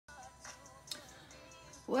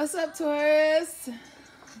What's up, Taurus?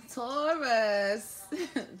 Taurus.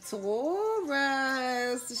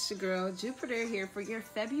 Taurus. It's your girl, Jupiter, here for your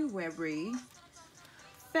February.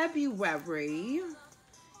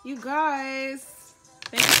 You guys,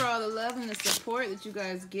 thank you for all the love and the support that you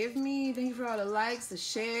guys give me. Thank you for all the likes, the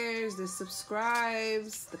shares, the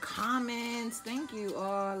subscribes, the comments. Thank you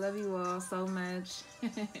all. I love you all so much.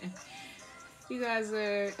 You guys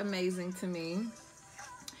are amazing to me.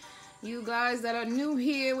 You guys that are new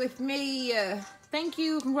here with me, thank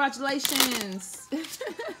you. Congratulations.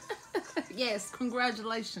 Yes,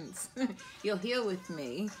 congratulations. You're here with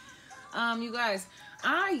me. You guys,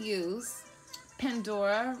 I use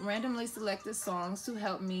Pandora randomly selected songs to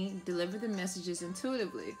help me deliver the messages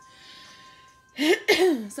intuitively.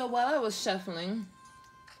 So while I was shuffling,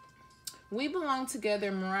 We Belong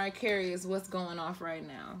Together, Mariah Carey is what's going off right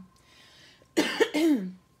now.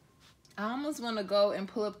 I almost want to go and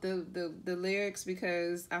pull up the lyrics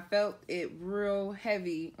because I felt it real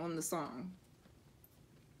heavy on the song.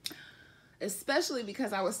 Especially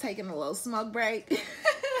because I was taking a little smoke break.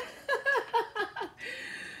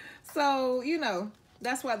 So, you know,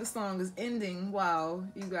 that's why the song is ending while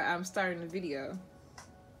I'm starting the video.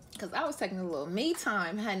 Because I was taking a little me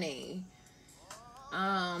time, honey.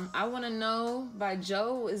 I Want to Know by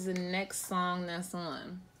Joe is the next song that's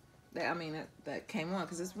on. That came on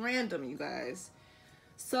because it's random, you guys.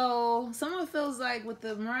 So someone feels like with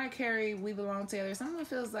the Mariah Carey We Belong Together, someone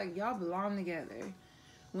feels like y'all belong together.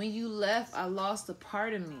 When you left, I lost a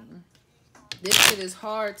part of me. This shit is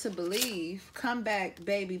hard to believe. Come back,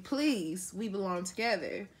 baby, please. We belong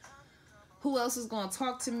together. Who else is going to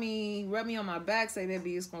talk to me, rub me on my back, say,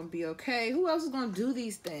 baby, it's going to be okay? Who else is going to do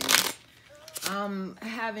these things? I'm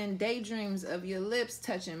having daydreams of your lips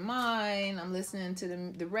touching mine. I'm listening to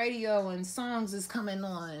the radio and songs is coming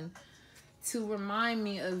on to remind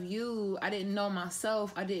me of you. I didn't know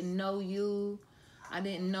myself. I didn't know you. I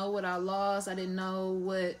didn't know what I lost. I didn't know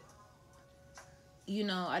what,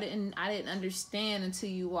 I didn't understand until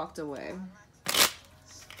you walked away.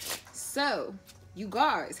 So, you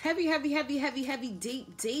guys, heavy,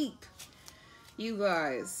 deep. You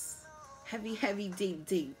guys, heavy,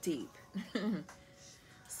 deep.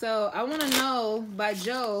 So, I Want to Know by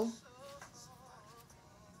Joe.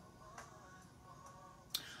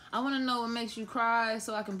 I want to know what makes you cry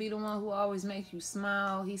so I can be the one who always makes you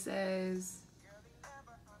smile, he says.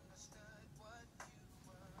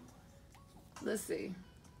 Let's see.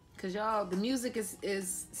 Because y'all, the music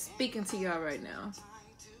is speaking to y'all right now.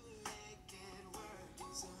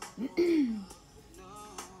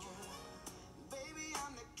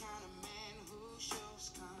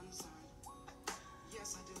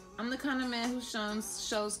 I'm the kind of man who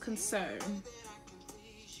shows concern.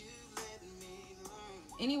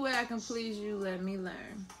 Any way I can please you, let me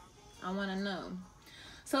learn. I want to know.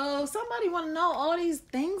 So somebody want to know all these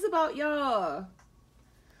things about y'all.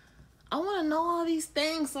 I want to know all these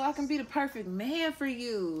things so I can be the perfect man for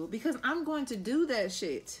you. Because I'm going to do that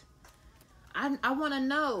shit. I want to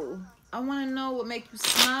know. I want to know what makes you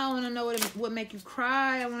smile. I want to know what make you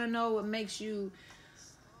cry. I want to know what makes you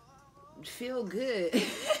feel good.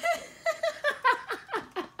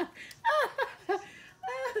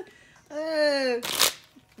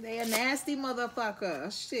 They a nasty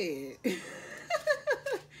motherfucker. Shit.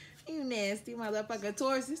 You nasty motherfucker.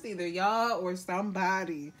 Taurus, it's either y'all or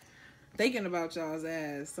somebody thinking about y'all's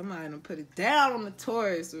ass. Somebody done put it down on the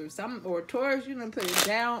Taurus or Taurus, you done put it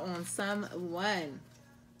down on someone.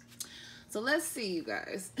 So let's see, you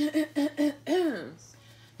guys.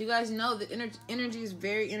 You guys know that energy is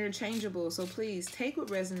very interchangeable. So please take what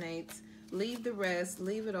resonates, leave the rest,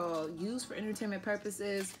 leave it all. Use for entertainment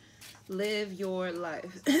purposes. Live your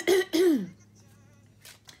life.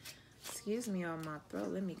 Excuse me on my throat.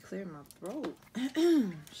 Let me clear my throat.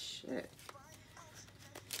 Shit.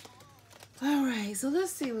 All right, so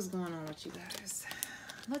let's see what's going on with you guys.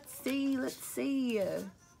 Let's see.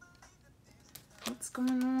 What's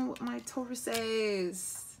going on with my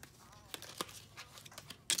Tauruses?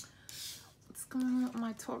 What's going on with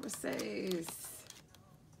my Tauruses?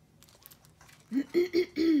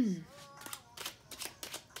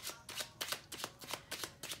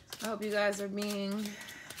 I hope you guys are being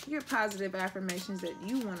your positive affirmations that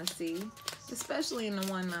you want to see, especially in the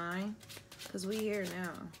 1-9, because we here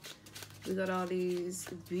now. We got all these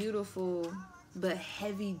beautiful but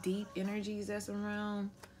heavy, deep energies that's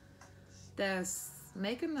around that's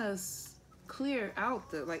making us clear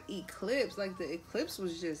out the eclipse. Like the eclipse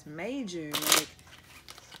was just major. Like,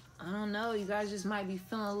 I don't know, you guys just might be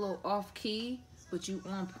feeling a little off key, but you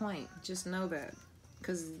on point. Just know that.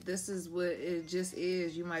 Because this is what it just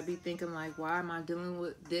is. You might be thinking like, why am I dealing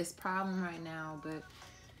with this problem right now? But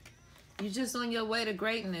You're just on your way to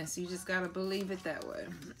greatness. You just gotta believe it that way.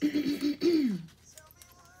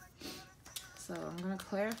 So I'm gonna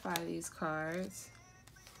clarify these cards.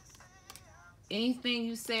 Anything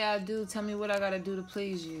you say I do, tell me what I gotta do to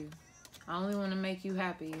please you. I only want to make you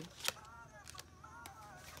happy.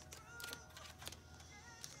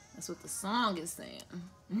 That's what the song is saying.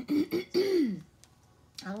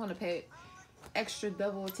 I want to pay extra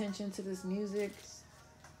double attention to this music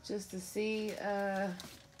just to see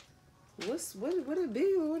what it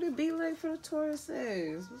be like for the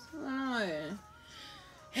Tauruses. What's going on?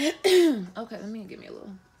 Okay, let me give me a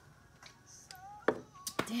little.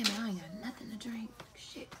 Damn it, I ain't got nothing to drink.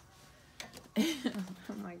 Shit.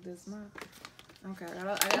 I'm like this, man. Okay, I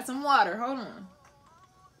got some water. Hold on.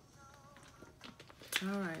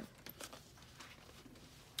 All right.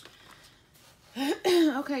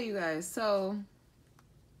 Okay, you guys. So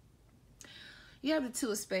you have the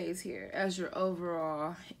Two of Spades here as your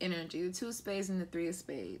overall energy. The Two of Spades and the Three of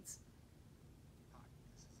Spades.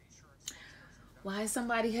 Why is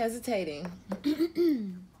somebody hesitating?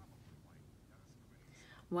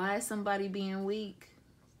 Why is somebody being weak?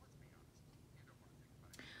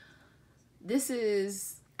 This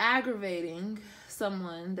is aggravating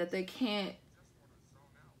someone that they can't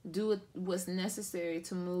do what's necessary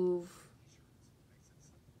to move.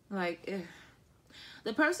 Like,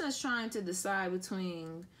 the person is trying to decide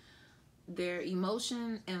between their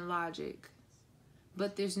emotion and logic,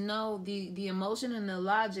 but there's no, the emotion and the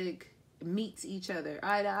logic meets each other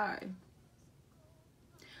eye to eye.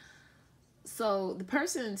 So the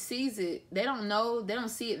person sees it, they don't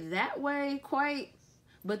see it that way quite,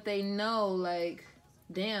 but they know, like,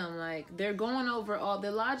 damn, like, they're going over all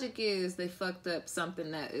the logic is they fucked up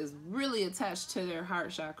something that is really attached to their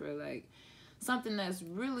heart chakra, like something that's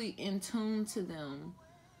really in tune to them.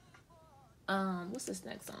 What's this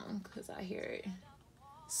next song? Because I hear it.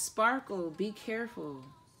 Sparkle, be careful.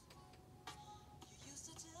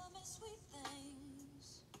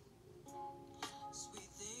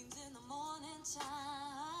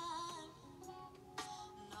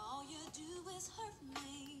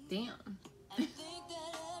 Damn. And think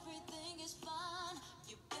that everything is fine.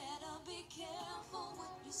 You better be careful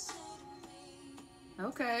what you say to me.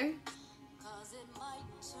 Okay. 'Cause it might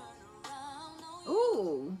turn around on you.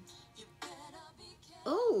 Ooh. You better be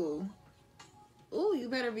careful. Ooh. Ooh, you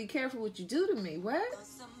better be careful what you do to me. What?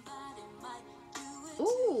 Somebody might do it.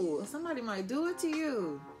 Ooh, somebody might do it to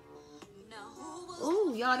you.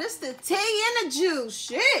 Ooh, y'all, this the tea and the juice.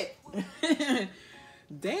 Shit.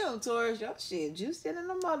 Damn, Taurus, y'all shit juicy in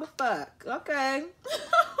the motherfucker. Okay.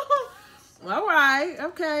 All right.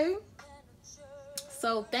 Okay.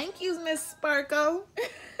 So thank you, Miss Sparkle.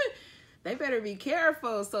 They better be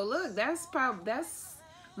careful. So look, that's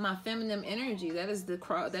my feminine energy. That is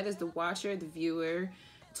the watcher, the viewer,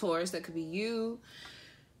 Taurus. That could be you.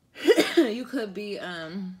 You could be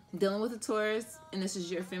dealing with a Taurus, and this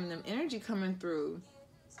is your feminine energy coming through.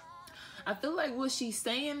 I feel like what she's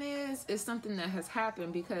saying is something that has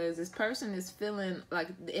happened, because this person is feeling like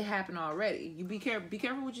it happened already. You be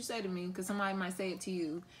careful what you say to me, because somebody might say it to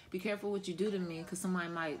you. Be careful what you do to me, because somebody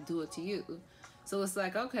might do it to you. So it's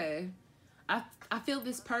like, okay, I feel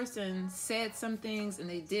this person said some things and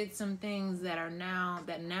they did some things that now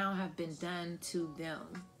have been done to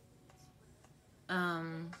them.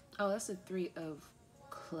 Oh, that's a 3 of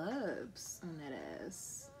clubs on that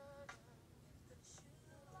ass.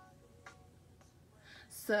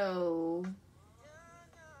 So,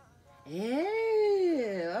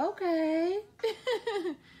 yeah, okay.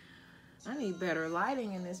 I need better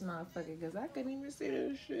lighting in this motherfucker, because I couldn't even see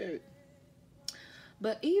this shit.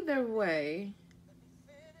 But either way,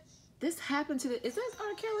 this happened to is this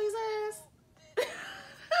R. Kelly's ass?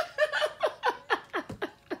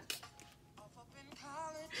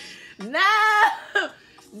 No!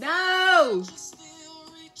 No!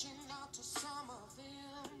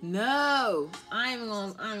 No! I ain't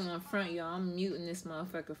gonna front y'all. I'm muting this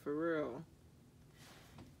motherfucker for real.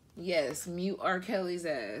 Yes, mute R. Kelly's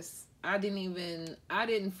ass. I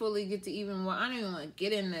didn't fully get to even, I didn't even want to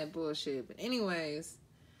get in that bullshit. But anyways,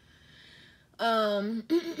 so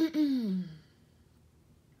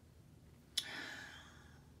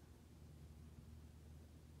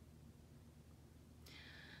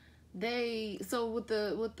with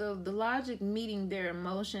the logic meeting their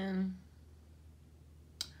emotion,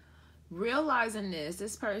 realizing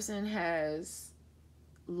this person has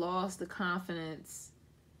lost the confidence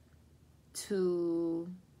to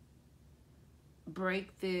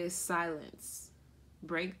break this silence,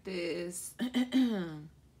 break this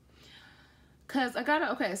Cause I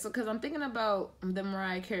gotta, okay, so cause I'm thinking about the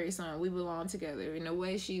Mariah Carey song "We Belong Together" and the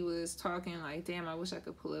way she was talking. Like, damn, I wish I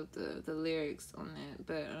could pull up the lyrics on that.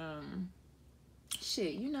 But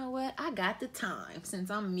shit, you know what? I got the time since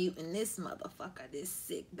I'm muting this motherfucker, this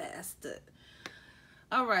sick bastard.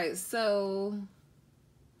 All right, so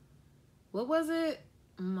what was it?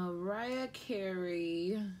 Mariah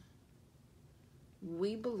Carey,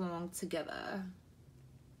 "We Belong Together."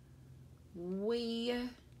 We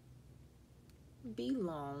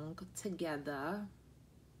belong together.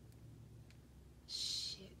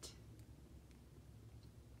 Shit.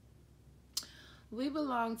 "We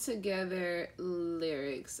Belong Together"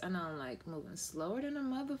 lyrics. I know I'm like moving slower than a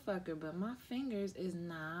motherfucker, but my fingers is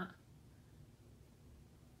not.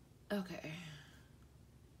 Okay.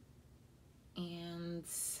 And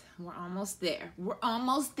we're almost there. We're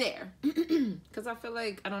almost there. Because I feel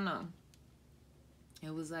like, I don't know. It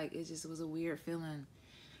was like, it just was a weird feeling.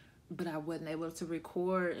 But I wasn't able to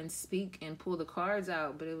record and speak and pull the cards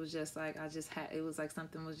out. But it was just like, it was like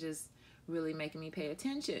something was just really making me pay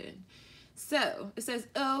attention. So, it says,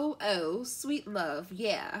 "Oh, oh, sweet love,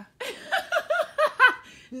 yeah."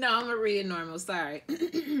 No, I'm going to read it normal, sorry.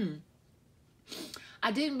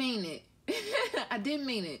 I didn't mean it. I didn't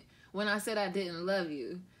mean it when I said I didn't love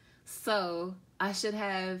you. So, I should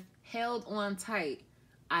have held on tight.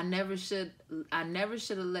 I never should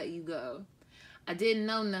have let you go. I didn't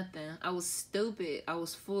know nothing. I was stupid. I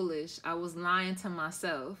was foolish. I was lying to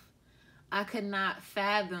myself. I could not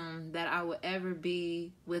fathom that I would ever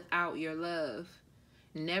be without your love.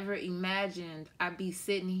 Never imagined I'd be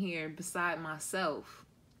sitting here beside myself.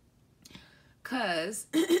 'Cause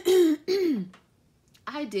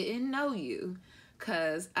I didn't know you.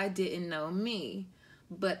 'Cause I didn't know me.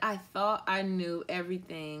 But I thought I knew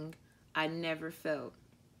everything I never felt.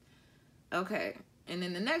 Okay. And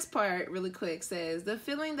then the next part, really quick, says, "The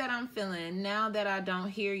feeling that I'm feeling now that I don't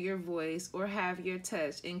hear your voice or have your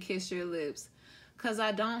touch and kiss your lips, 'cause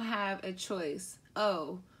I don't have a choice.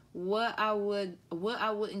 Oh, what I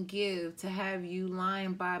wouldn't give to have you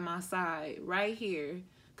lying by my side right here,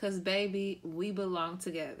 'cause baby, we belong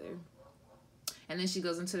together." And then she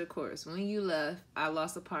goes into the chorus. "When you left, I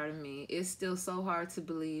lost a part of me. It's still so hard to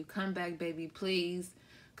believe. Come back, baby, please,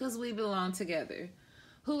 'cause we belong together.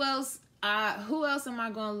 Who else am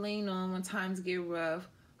I going to lean on when times get rough?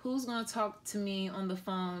 Who's going to talk to me on the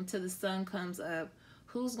phone till the sun comes up?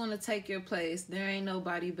 Who's going to take your place? There ain't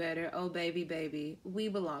nobody better. Oh, baby, baby, we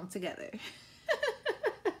belong together."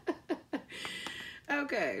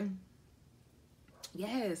 Okay.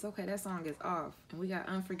 Yes, okay, that song is off. And we got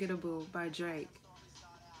 "Unforgettable" by Drake.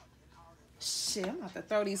 Shit, I'm about to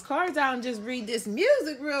throw these cards out and just read this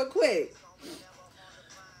music real quick.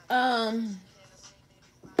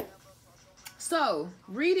 So,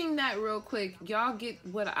 reading that real quick, y'all get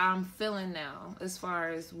what I'm feeling now as far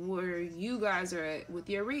as where you guys are at with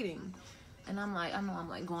your reading. And I know I'm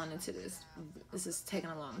like going into this. This is taking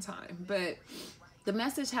a long time. But the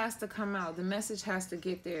message has to come out. The message has to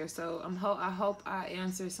get there. So, I hope I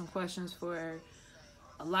answer some questions for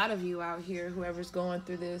a lot of you out here, whoever's going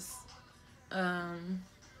through this.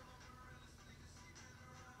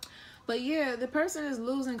 But yeah, the person is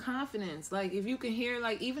losing confidence. Like, if you can hear,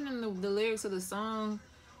 like, even in the lyrics of the song,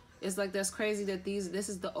 it's like, that's crazy that this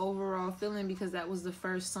is the overall feeling, because that was the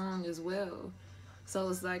first song as well. So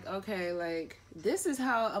it's like, okay, like, this is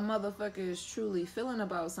how a motherfucker is truly feeling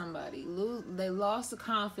about somebody. They lost the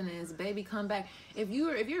confidence. Baby, come back. If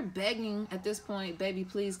you're begging at this point, baby,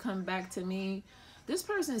 please come back to me. This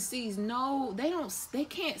person sees they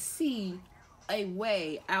can't see a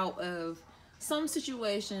way out of some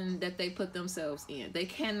situation that they put themselves in. They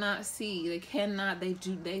cannot see.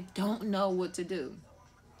 They don't know what to do.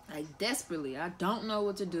 Like, desperately, I don't know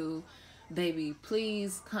what to do. Baby,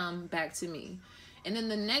 please come back to me. And then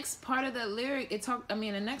the next part of that lyric,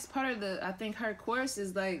 the next part of I think her chorus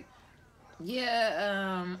is like,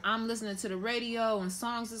 yeah, I'm listening to the radio and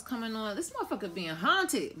songs is coming on. This motherfucker being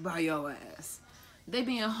haunted by your ass. They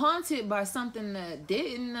being haunted by something that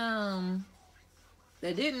didn't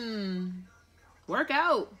work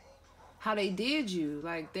out how they did you.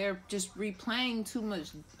 Like, they're just replaying too much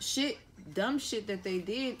shit, dumb shit that they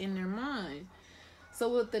did in their mind. So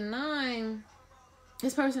with the 9,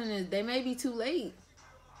 this person they may be too late.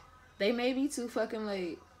 They may be too fucking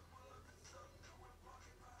late.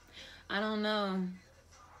 I don't know.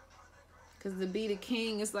 Cause to be the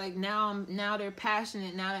king, it's like now they're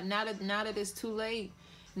passionate. Now that it's too late,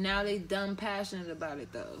 now they dumb passionate about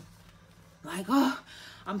it though. Like, oh,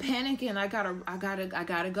 I'm panicking. I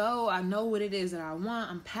gotta go. I know what it is that I want.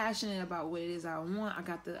 I'm passionate about what it is I want.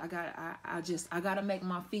 I gotta make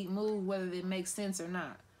my feet move, whether it makes sense or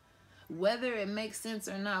not. whether it makes sense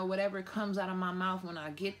or not, whatever comes out of my mouth when I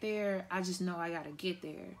get there, I just know I gotta get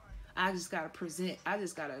there. I just gotta present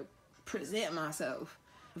myself.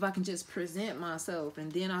 If I can just present myself,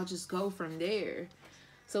 and then I'll just go from there.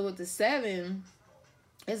 So with the 7,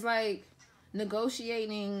 it's like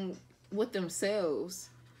negotiating with themselves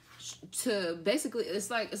to basically, it's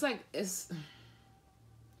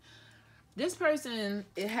this person,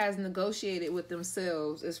 it has negotiated with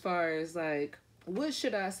themselves as far as like, what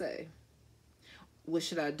should I say? What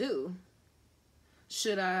should I do?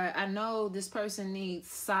 I know this person needs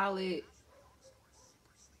solid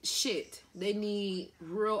shit. They need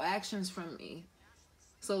real actions from me.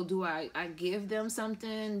 So do I give them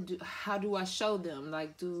something? How do I show them?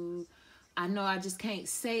 Like, I know I just can't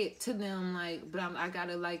say it to them, like, but I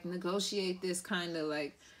gotta like negotiate this kind of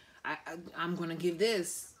like, I'm gonna give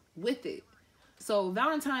this with it. So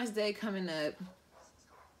Valentine's Day coming up,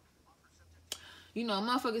 you know,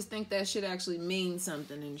 motherfuckers think that shit actually means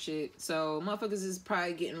something and shit. So motherfuckers is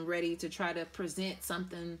probably getting ready to try to present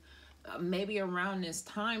something maybe around this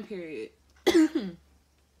time period.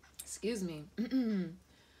 Excuse me.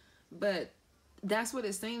 But that's what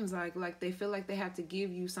it seems like. Like they feel like they have to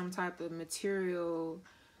give you some type of material,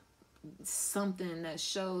 something that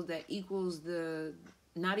shows that equals the,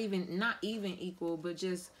 not even equal, but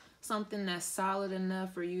just something that's solid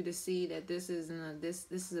enough for you to see that this is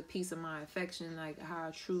a piece of my affection, like how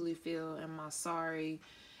I truly feel, and my sorry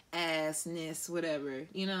assness, whatever,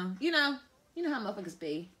 you know how motherfuckers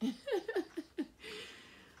be.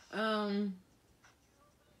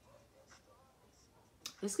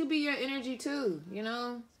 This could be your energy too, you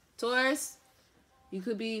know, Taurus. You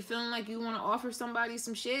could be feeling like you want to offer somebody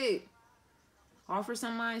some shit, offer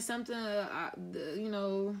somebody something, you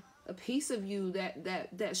know, a piece of you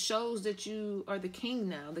that shows that you are the king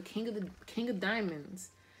now, the king of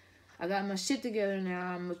diamonds. I got my shit together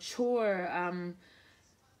now. I'm mature.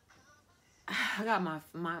 I got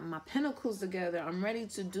my pinnacles together. I'm ready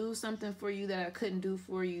to do something for you that I couldn't do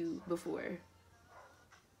for you before.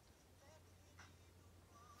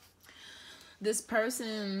 This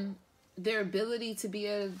person, their ability to be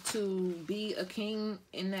able to be a king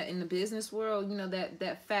in the business world, you know,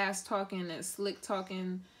 that fast talking, that slick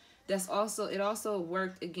talking, it also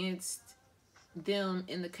worked against them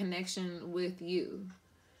in the connection with you.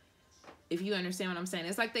 If you understand what I'm saying,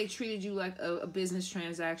 it's like they treated you like a business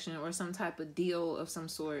transaction or some type of deal of some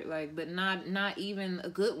sort, like, but not even a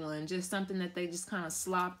good one, just something that they just kind of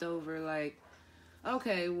slopped over, like,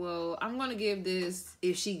 okay, well, I'm gonna give this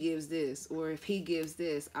if she gives this, or if he gives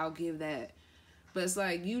this, I'll give that. But it's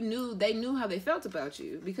like they knew how they felt about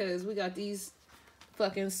you, because we got these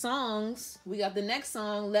fucking songs. We got the next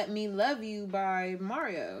song, Let Me Love You by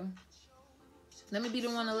Mario. Let me be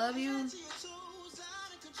the one to love you.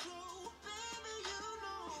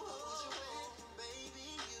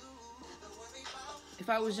 If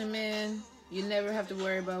I was your man, you never have to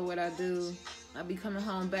worry about what I do. I'll be coming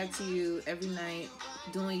home back to you every night,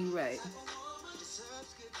 doing you right.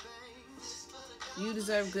 You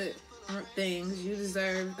deserve good things. You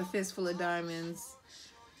deserve a fistful of diamonds.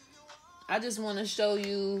 I just want to show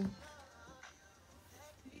you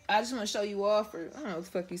off, or I don't know what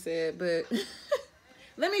the fuck you said, but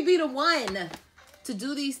let me be the one to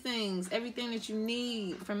do these things. Everything that you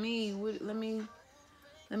need from me, let me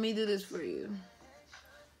do this for you.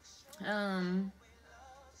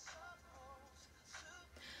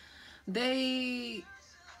 Somebody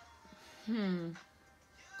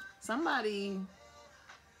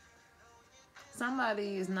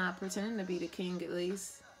is not pretending to be the king, at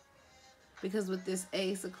least, because with this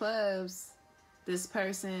Ace of Clubs, this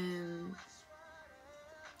person,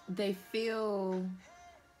 they feel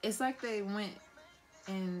it's like they went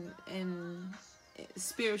and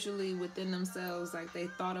spiritually within themselves, like they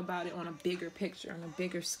thought about it on a bigger picture, on a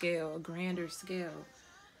bigger scale, a grander scale.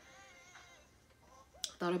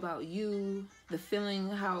 Thought about you, the feeling,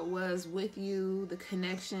 how it was with you, the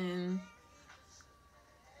connection,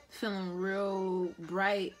 feeling real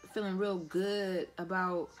bright, feeling real good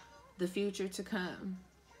about the future to come.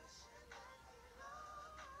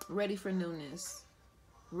 Ready for newness,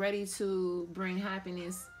 ready to bring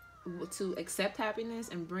happiness, to accept happiness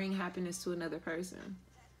and bring happiness to another person.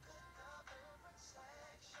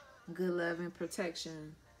 Good love and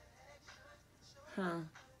protection.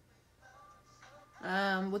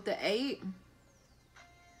 With the 8,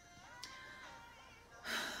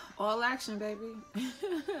 all action, baby.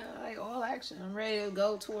 Like all action. I'm ready to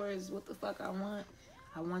go towards what the fuck I want.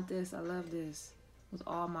 I want this. I love this with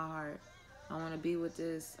all my heart. I want to be with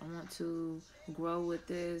this. I want to grow with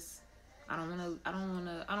this. I don't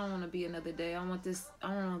want to be another day. I don't want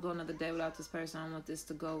to go another day without this person. I want this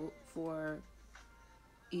to go for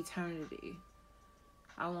eternity.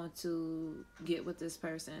 I want to get with this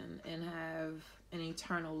person and have an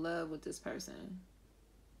eternal love with this person.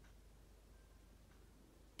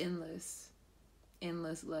 Endless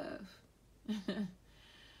love.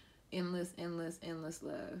 endless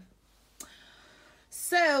love.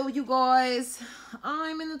 So, you guys,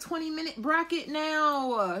 I'm in the 20-minute bracket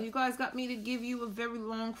now. You guys got me to give you a very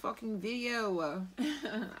long fucking video.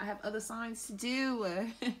 I have other signs to do.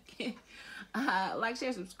 Like,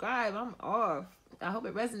 share, subscribe. I'm off. I hope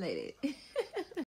it resonated.